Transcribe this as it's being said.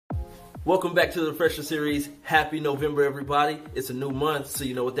Welcome back to the Refresher Series. Happy November, everybody. It's a new month, so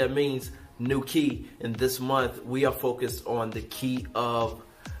you know what that means. New key. And this month, we are focused on the key of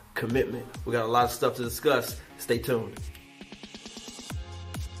commitment. We got a lot of stuff to discuss. Stay tuned.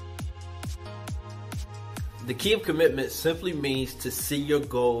 The key of commitment simply means to see your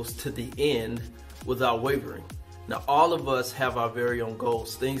goals to the end without wavering. Now, all of us have our very own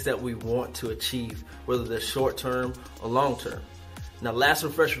goals, things that we want to achieve, whether they're short-term or long-term. Now, last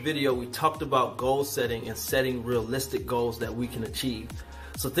Refresher video, we talked about goal setting and setting realistic goals that we can achieve.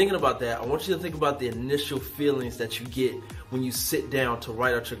 So thinking about that, I want you to think about the initial feelings that you get when you sit down to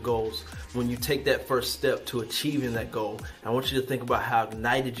write out your goals, when you take that first step to achieving that goal. I want you to think about how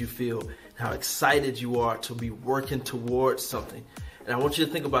ignited you feel, how excited you are to be working towards something. And I want you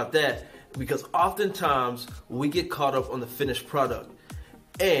to think about that because oftentimes we get caught up on the finished product.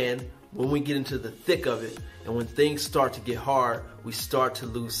 And when we get into the thick of it and when things start to get hard, we start to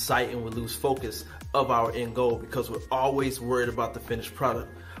lose sight and we lose focus of our end goal because we're always worried about the finished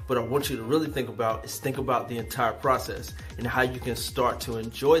product. What I want you to really think about is think about the entire process and how you can start to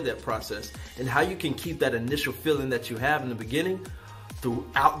enjoy that process and how you can keep that initial feeling that you have in the beginning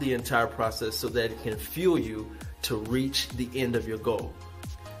throughout the entire process so that it can fuel you to reach the end of your goal.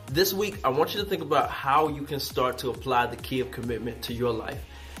 This week, I want you to think about how you can start to apply the key of commitment to your life.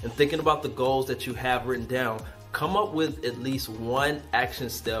 And thinking about the goals that you have written down, come up with at least one action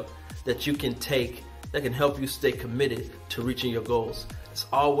step that you can take that can help you stay committed to reaching your goals. As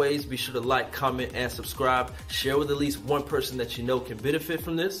always, be sure to like, comment, and subscribe. Share with at least one person that you know can benefit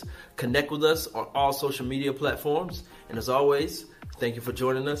from this. Connect with us on all social media platforms. And as always, thank you for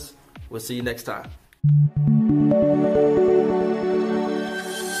joining us. We'll see you next time.